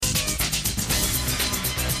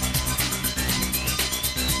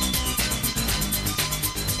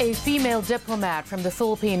A female diplomat from the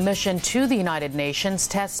Philippine mission to the United Nations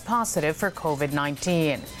tests positive for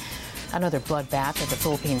COVID-19. Another bloodbath at the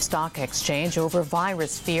Philippine Stock Exchange over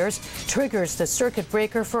virus fears triggers the circuit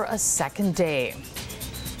breaker for a second day.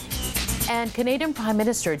 And Canadian Prime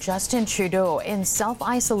Minister Justin Trudeau in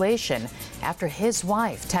self-isolation after his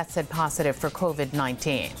wife tested positive for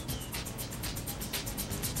COVID-19.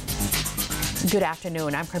 Good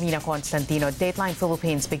afternoon. I'm Carmina Constantino. Dateline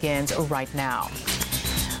Philippines begins right now.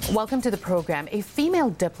 Welcome to the program. A female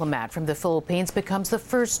diplomat from the Philippines becomes the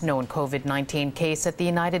first known COVID-19 case at the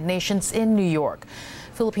United Nations in New York.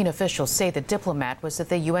 Philippine officials say the diplomat was at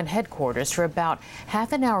the UN headquarters for about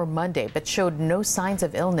half an hour Monday but showed no signs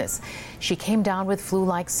of illness. She came down with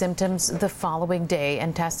flu-like symptoms the following day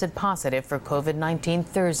and tested positive for COVID-19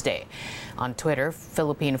 Thursday. On Twitter,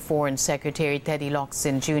 Philippine Foreign Secretary Teddy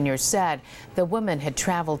Locsin Jr. said the woman had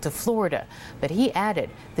traveled to Florida, but he added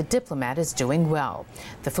the diplomat is doing well.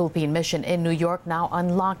 The Philippine mission in New York now on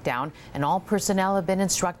lockdown, and all personnel have been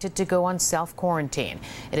instructed to go on self-quarantine.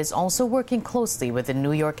 It is also working closely with the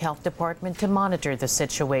New York Health Department to monitor the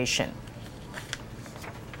situation.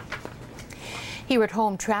 Here at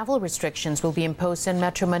home, travel restrictions will be imposed in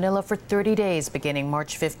Metro Manila for 30 days beginning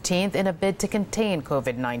March 15th in a bid to contain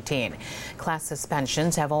COVID-19. Class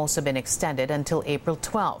suspensions have also been extended until April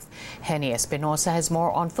 12th. Henny Espinosa has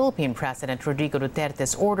more on Philippine President Rodrigo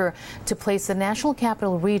Duterte's order to place the National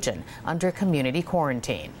Capital Region under community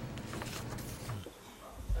quarantine.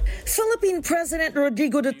 Philippine President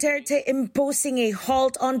Rodrigo Duterte imposing a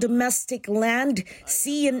halt on domestic land,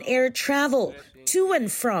 sea and air travel to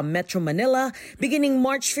and from Metro Manila beginning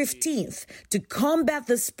March 15th to combat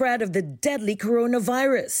the spread of the deadly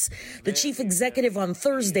coronavirus. The chief executive on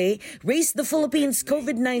Thursday raised the Philippines'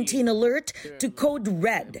 COVID-19 alert to code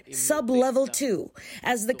red, sub-level 2,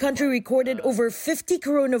 as the country recorded over 50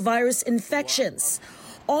 coronavirus infections.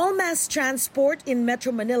 All mass transport in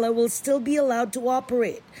Metro Manila will still be allowed to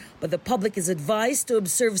operate, but the public is advised to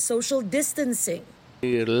observe social distancing.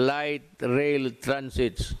 The light rail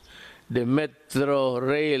transits, the Metro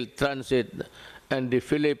Rail Transit, and the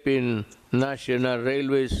Philippine National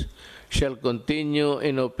Railways shall continue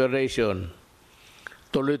in operation.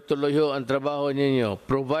 Tuloy-tuloy ho ang trabaho ninyo,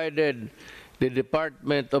 provided the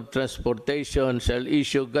Department of Transportation shall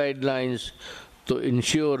issue guidelines to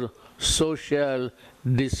ensure social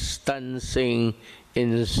distancing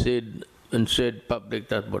in said public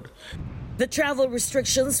transport. The travel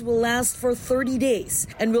restrictions will last for 30 days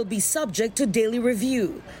and will be subject to daily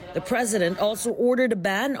review. The president also ordered a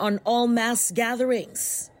ban on all mass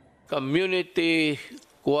gatherings. Community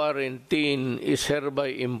quarantine is hereby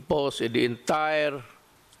imposed in the entire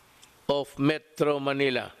of Metro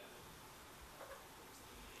Manila.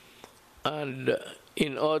 And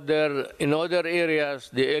in other areas,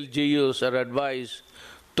 the LGUs are advised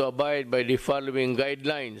to abide by the following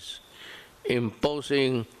guidelines,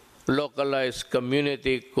 imposing localized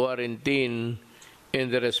community quarantine in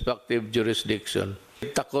the respective jurisdiction.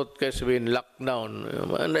 Takot kasi with lockdown,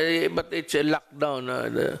 but it's a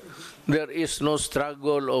lockdown. There is no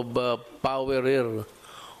struggle of power here.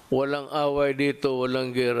 Walang away dito,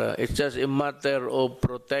 walang gera. It's just a matter of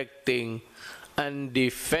protecting and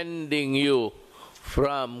defending you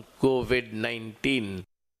from COVID-19.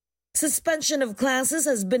 Suspension of classes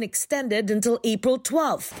has been extended until April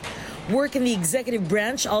 12th. Work in the executive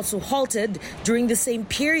branch also halted during the same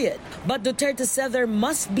period. But Duterte said there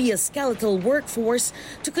must be a skeletal workforce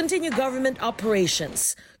to continue government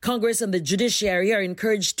operations. Congress and the judiciary are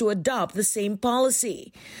encouraged to adopt the same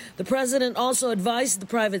policy. The president also advised the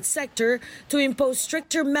private sector to impose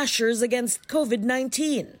stricter measures against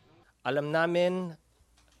COVID-19. Alam namin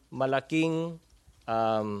malaking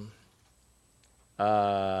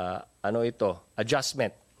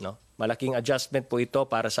adjustment, no? Malaking adjustment po ito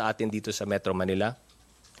para sa atin dito sa Metro Manila.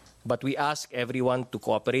 But we ask everyone to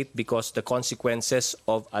cooperate because the consequences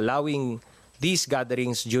of allowing these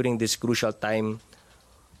gatherings during this crucial time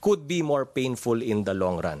could be more painful in the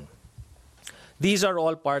long run. These are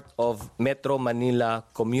all part of Metro Manila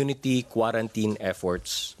community quarantine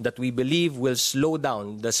efforts that we believe will slow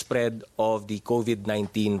down the spread of the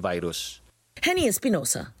COVID-19 virus. Henny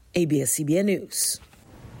Espinosa, ABS-CBN News.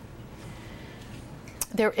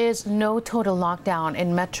 There is no total lockdown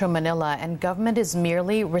in Metro Manila, and government is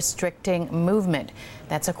merely restricting movement.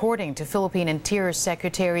 That's according to Philippine Interior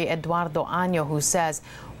Secretary Eduardo Año, who says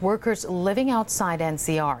workers living outside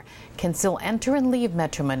NCR can still enter and leave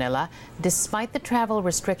Metro Manila despite the travel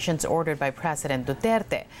restrictions ordered by President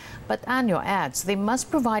Duterte. But Año adds they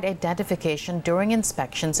must provide identification during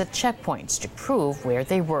inspections at checkpoints to prove where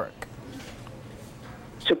they work.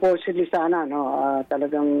 Supposedly sana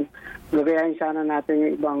talagang Gagayahin sana natin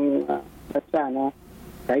yung ibang bansa, no?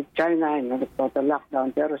 Like China, total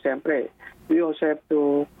lockdown. Pero siyempre, we also have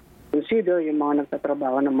to consider yung mga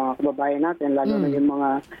nagtatrabaho ng mga kababayan natin, lalo na yung mga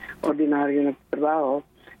ordinaryo nagtatrabaho.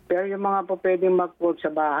 Pero yung mga po pwedeng mag-work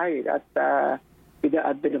sa bahay at with the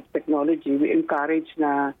advent of technology, we encourage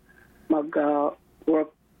na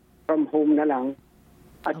mag-work from home na lang.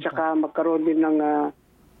 At saka magkaroon din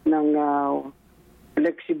ng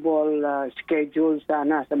flexible schedule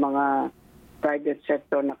sana sa mga private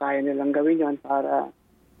sector na kaya nilang gawin yon para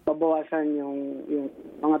mabawasan yung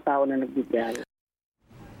mga tao na nagbibiyahe.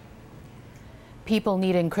 People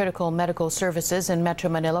needing critical medical services in Metro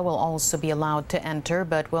Manila will also be allowed to enter,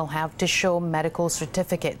 but will have to show medical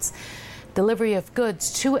certificates. Delivery of goods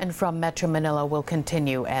to and from Metro Manila will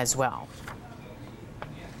continue as well.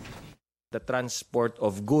 The transport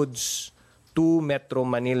of goods to Metro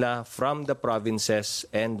Manila from the provinces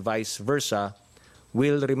and vice versa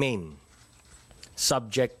will remain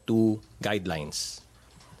subject to guidelines.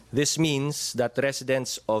 This means that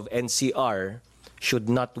residents of NCR should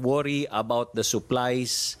not worry about the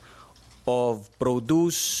supplies of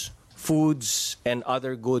produce, foods, and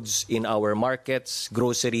other goods in our markets,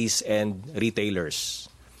 groceries, and retailers.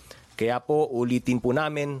 Kaya po, ulitin po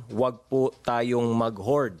namin, huwag po tayong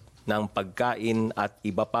mag-hoard ng pagkain at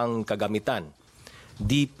iba pang kagamitan.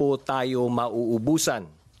 Di po tayo mauubusan.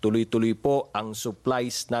 Tuloy-tuloy po ang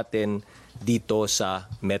supplies natin dito sa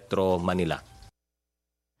Metro Manila.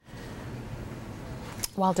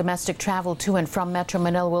 While domestic travel to and from Metro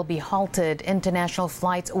Manila will be halted, international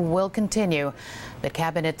flights will continue. But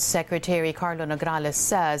Cabinet Secretary Carlo Nograles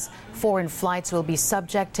says foreign flights will be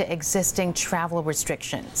subject to existing travel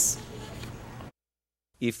restrictions.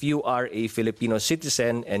 If you are a Filipino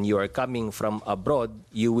citizen and you are coming from abroad,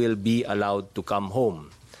 you will be allowed to come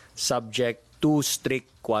home, subject to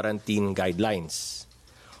strict quarantine guidelines.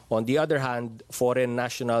 On the other hand, foreign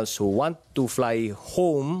nationals who want to fly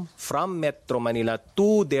home from Metro Manila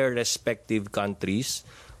to their respective countries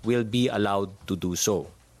will be allowed to do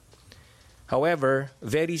so. However,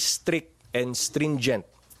 very strict and stringent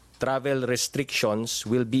travel restrictions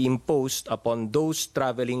will be imposed upon those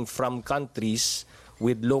traveling from countries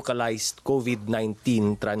with localized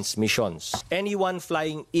COVID-19 transmissions. Anyone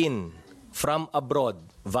flying in from abroad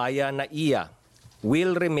via NAIA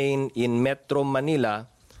will remain in Metro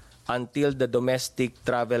Manila until the domestic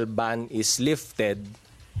travel ban is lifted,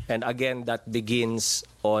 and again that begins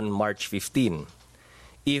on March 15.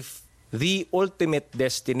 If the ultimate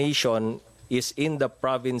destination is in the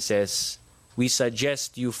provinces, we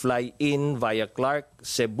suggest you fly in via Clark,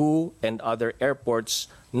 Cebu, and other airports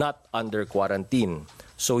not under quarantine,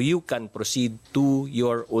 so you can proceed to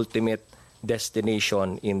your ultimate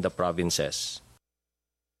destination in the provinces.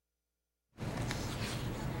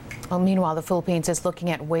 Well, meanwhile, the Philippines is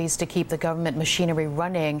looking at ways to keep the government machinery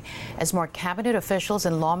running as more cabinet officials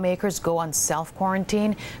and lawmakers go on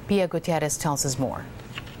self-quarantine. Pia Gutierrez tells us more.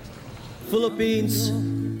 Philippines.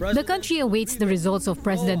 The country awaits the results of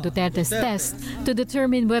President Duterte's test to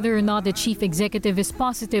determine whether or not the chief executive is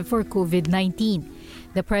positive for COVID-19.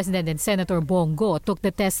 The President and Senator Bongo took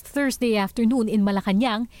the test Thursday afternoon in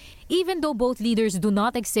Malacanang, even though both leaders do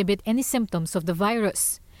not exhibit any symptoms of the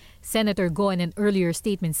virus. Senator Go in an earlier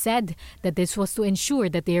statement said that this was to ensure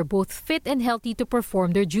that they are both fit and healthy to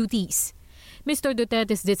perform their duties. Mr.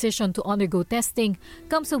 Duterte's decision to undergo testing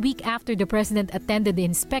comes a week after the President attended the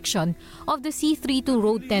inspection of the C32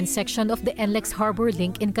 Road 10 section of the NLEX Harbor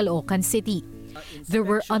Link in Caloocan City. There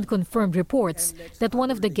were unconfirmed reports that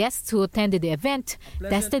one of the guests who attended the event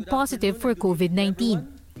tested positive for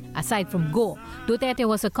COVID-19. Aside from Go, Duterte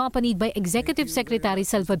was accompanied by Executive Secretary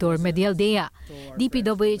Salvador Medialdea,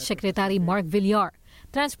 DPWH Secretary Mark Villar,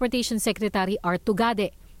 Transportation Secretary Art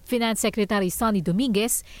Tugade, Finance Secretary Sonny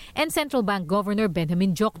Dominguez, and Central Bank Governor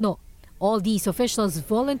Benjamin Jokno. All these officials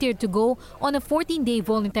volunteered to go on a 14-day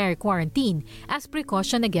voluntary quarantine as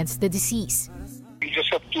precaution against the disease. We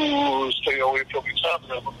just have to stay away from each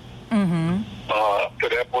other.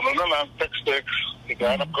 Telepono na lang, text.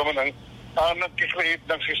 Naghanap kami ng nag-create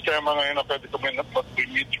ng sistema ngayon na pwede kami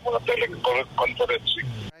mag-meet yung mga teleconferencing.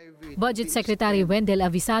 Budget Secretary Wendell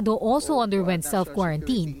Avisado also underwent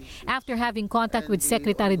self-quarantine after having contact with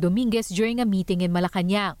Secretary Dominguez during a meeting in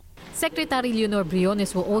Malacanang. Secretary Leonor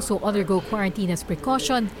Briones will also undergo quarantine as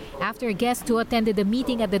precaution after a guest who attended the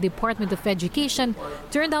meeting at the Department of Education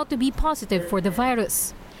turned out to be positive for the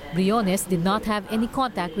virus. Briones did not have any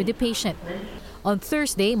contact with the patient. On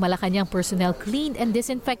Thursday, Malacanang personnel cleaned and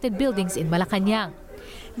disinfected buildings in Malacanang.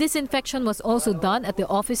 Disinfection was also done at the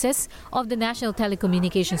offices of the National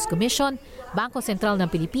Telecommunications Commission, Bangko Sentral ng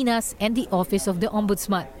Pilipinas, and the Office of the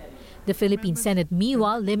Ombudsman. The Philippine Senate,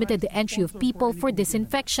 meanwhile, limited the entry of people for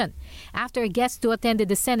disinfection after a guest who attended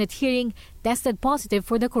the Senate hearing tested positive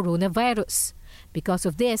for the coronavirus. Because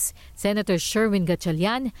of this, Senators Sherwin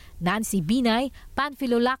Gatchalian, Nancy Binay,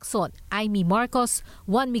 Panfilo Lacson, Amy Marcos,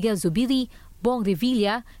 Juan Miguel Zubiri, Bong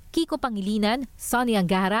Revilla, Kiko Pangilinan, Sonny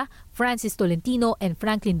Angara, Francis Tolentino, and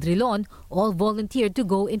Franklin Drilon all volunteered to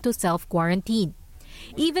go into self-quarantine.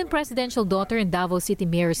 Even presidential daughter and Davao City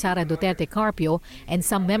Mayor Sara Duterte Carpio and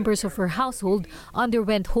some members of her household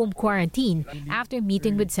underwent home quarantine after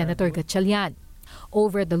meeting with Senator Gatchalian.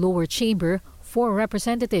 Over at the lower chamber, 4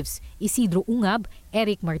 representatives, Isidro Ungab,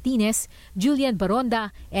 Eric Martinez, Julian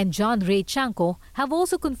Baronda, and John Ray Chanco, have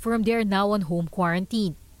also confirmed they are now on home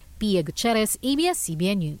quarantine. Pia Gutierrez,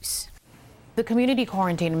 ABS-CBN News. The community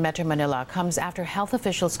quarantine in Metro Manila comes after health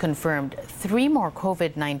officials confirmed 3 more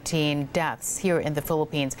COVID-19 deaths here in the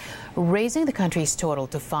Philippines, raising the country's total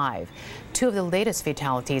to 5. 2 of the latest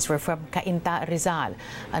fatalities were from Cainta, Rizal,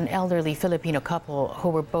 an elderly Filipino couple who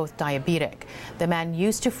were both diabetic. The man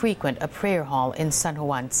used to frequent a prayer hall in San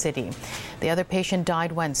Juan City. The other patient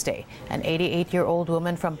died Wednesday, an 88-year-old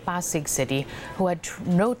woman from Pasig City who had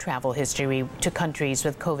no travel history to countries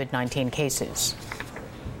with COVID-19 cases.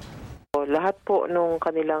 Lahat po nung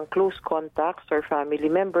kanilang close contacts or family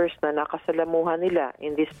members na nakasalamuhan nila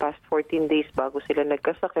in these past 14 days bago sila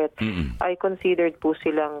nagkasakit ay considered po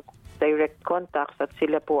silang direct contacts at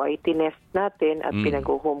sila po ay tinest natin at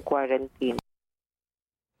pinag-home quarantine.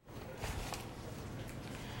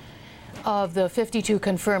 Of the 52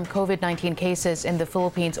 confirmed COVID-19 cases in the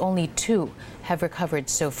Philippines, only 2 have recovered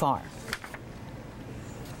so far.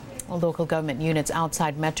 Local government units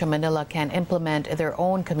outside Metro Manila can implement their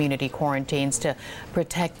own community quarantines to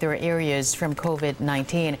protect their areas from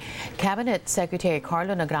COVID-19. Cabinet Secretary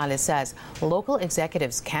Carlo Nograles says local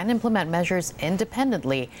executives can implement measures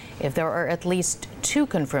independently if there are at least 2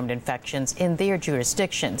 confirmed infections in their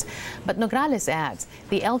jurisdictions. But Nograles adds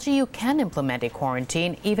the LGU can implement a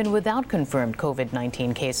quarantine even without confirmed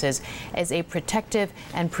COVID-19 cases as a protective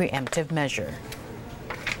and preemptive measure.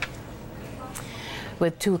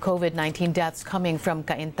 With 2 COVID-19 deaths coming from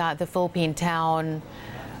Cainta, the Philippine town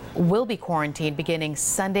will be quarantined beginning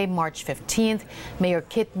Sunday, March 15th. Mayor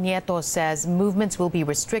Kit Nieto says movements will be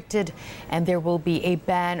restricted and there will be a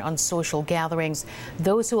ban on social gatherings.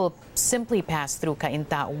 Those who will simply pass through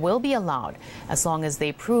Cainta will be allowed as long as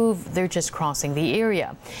they prove they're just crossing the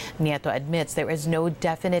area. Nieto admits there is no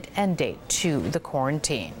definite end date to the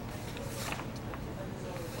quarantine.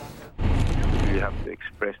 You have to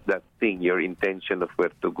express that thing, your intention of where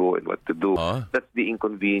to go and what to do. That's the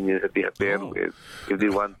inconvenience that they have there with. If they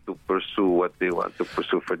want to pursue what they want to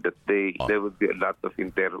pursue for that day, there will be a lot of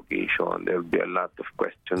interrogation, there will be a lot of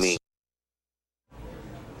questioning.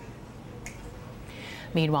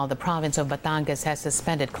 Meanwhile, the province of Batangas has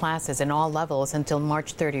suspended classes in all levels until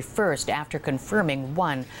March 31st after confirming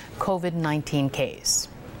 1 COVID-19 case.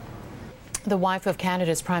 The wife of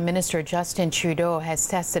Canada's Prime Minister Justin Trudeau has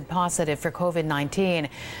tested positive for COVID-19.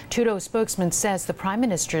 Trudeau's spokesman says the Prime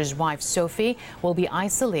Minister's wife, Sophie, will be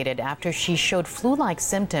isolated after she showed flu-like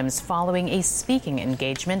symptoms following a speaking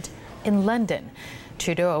engagement in London.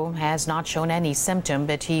 Trudeau has not shown any symptom,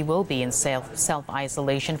 but he will be in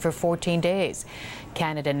self-isolation for 14 days.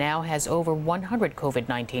 Canada now has over 100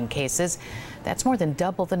 COVID-19 cases. That's more than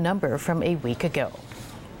double the number from a week ago.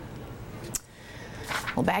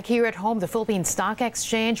 Well, back here at home, the Philippine Stock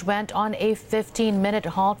Exchange went on a 15-minute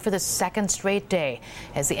halt for the 2nd straight day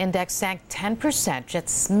as the index sank 10%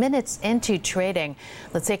 just minutes into trading.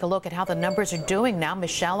 Let's take a look at how the numbers are doing now.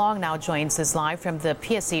 Michelle Ong now joins us live from the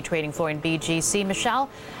PSC trading floor in BGC. Michelle,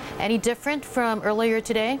 any different from earlier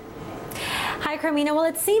today? Hi, Carmina. Well,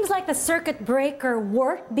 it seems like the circuit breaker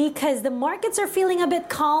worked because the markets are feeling a bit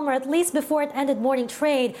calmer, at least before it ended morning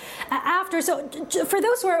trade. So for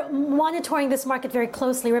those who are monitoring this market very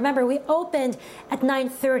closely, remember we opened at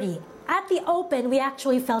 9:30. At the open, we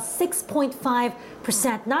actually fell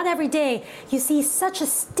 6.5%. Not every day you see such a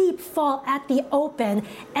steep fall at the open.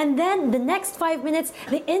 And then the next 5 minutes,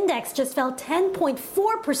 the index just fell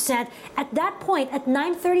 10.4%. At that point, at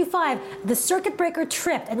 9:35, the circuit breaker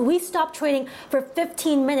tripped and we stopped trading for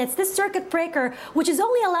 15 minutes. This circuit breaker, which is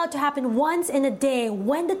only allowed to happen once in a day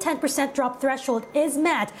when the 10% drop threshold is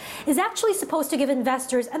met, is actually supposed to give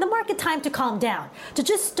investors and the market time to calm down, to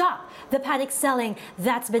just stop the panic selling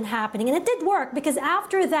that's been happening. happening. And it did work because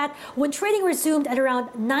after that, when trading resumed at around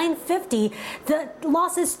 9:50, the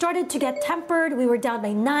losses started to get tempered. We were down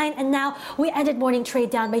by 9, and now we ended morning trade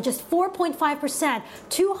down by just 4.5%,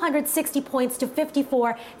 260 points to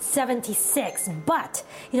 54.76. But,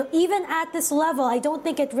 even at this level, I don't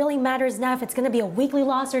think it really matters now if it's going to be a weekly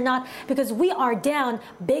loss or not, because we are down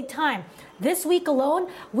big time. This week alone,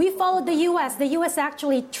 we followed the U.S. The U.S.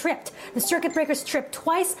 actually tripped. The circuit breakers tripped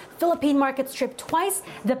twice. Philippine markets tripped twice.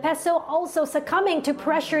 The peso also succumbing to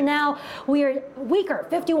pressure now. We are weaker,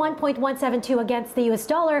 51.172 against the U.S.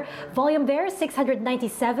 dollar. Volume there,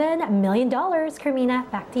 $697 million. Carmina,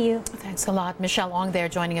 back to you. Thanks a lot. Michelle Ong there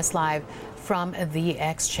joining us live from the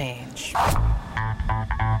exchange.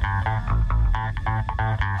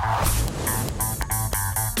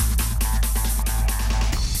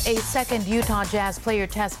 A second Utah Jazz player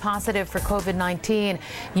tests positive for COVID-19.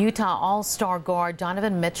 Utah All-Star guard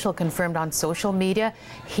Donovan Mitchell confirmed on social media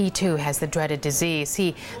he too has the dreaded disease.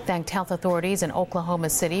 He thanked health authorities in Oklahoma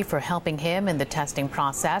City for helping him in the testing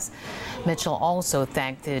process. Mitchell also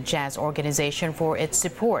thanked the Jazz organization for its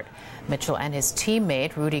support. Mitchell and his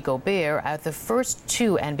teammate Rudy Gobert are the first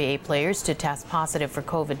 2 NBA players to test positive for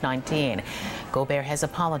COVID-19. Gobert has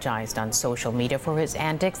apologized on social media for his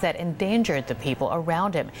antics that endangered the people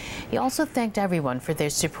around him. He also thanked everyone for their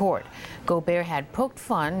support. Gobert had poked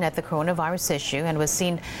fun at the coronavirus issue and was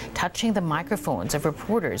seen touching the microphones of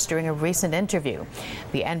reporters during a recent interview.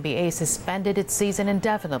 The NBA suspended its season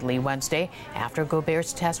indefinitely Wednesday after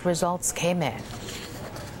Gobert's test results came in.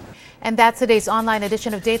 And that's today's online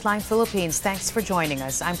edition of Dateline Philippines. Thanks for joining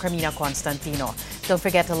us. I'm Carmina Constantino. Don't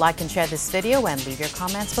forget to like and share this video and leave your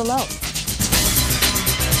comments below.